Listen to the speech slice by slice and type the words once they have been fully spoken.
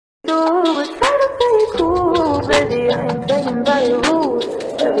city, I ain't taken by your rules.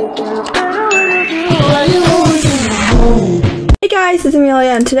 Everything looks better with you. Why you losing? Hey guys, it's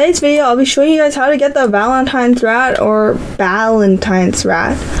Amelia. In today's video, I'll be showing you guys how to get the Valentine's rat or Balentine's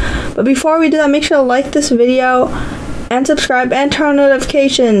rat. But before we do that, make sure to like this video and subscribe and turn on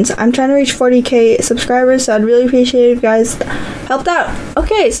notifications. I'm trying to reach 40k subscribers, so I'd really appreciate it if you guys helped out.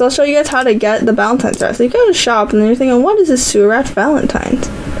 Okay, so I'll show you guys how to get the Valentine's rat. So you go to shop and then you're thinking, what is this sewer rat Valentine's?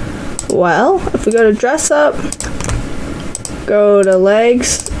 Well, if we go to dress up, go to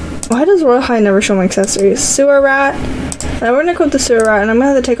legs. Why does Royale never show my accessories? Sewer rat. Now we're gonna equip the sewer rat, and I'm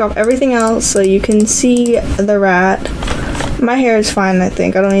gonna have to take off everything else so you can see the rat. My hair is fine, I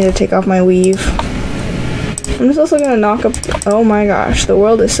think. I don't need to take off my weave. I'm just also gonna knock up. Oh my gosh, the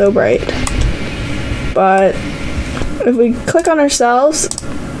world is so bright. But if we click on ourselves,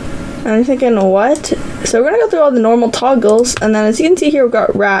 and I'm thinking, what? So we're gonna go through all the normal toggles, and then as you can see here, we've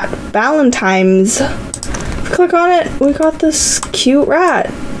got rat Balentimez. Click on it, we got this cute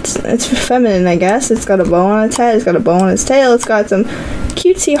rat. It's feminine, I guess. It's got a bow on its head, it's got a bow on its tail, it's got some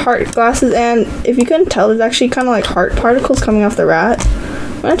cutesy heart glasses, and if you couldn't tell, there's actually kind of like heart particles coming off the rat.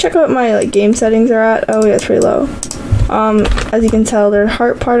 I'm gonna check out what my game settings are at. Oh yeah, it's pretty low. As you can tell, there are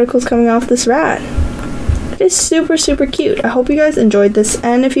heart particles coming off this rat. It is super cute. I hope you guys enjoyed this,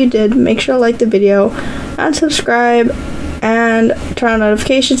 and if you did, make sure to like the video and subscribe and turn on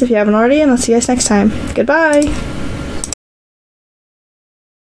notifications if you haven't already, and I'll see you guys next time. Goodbye!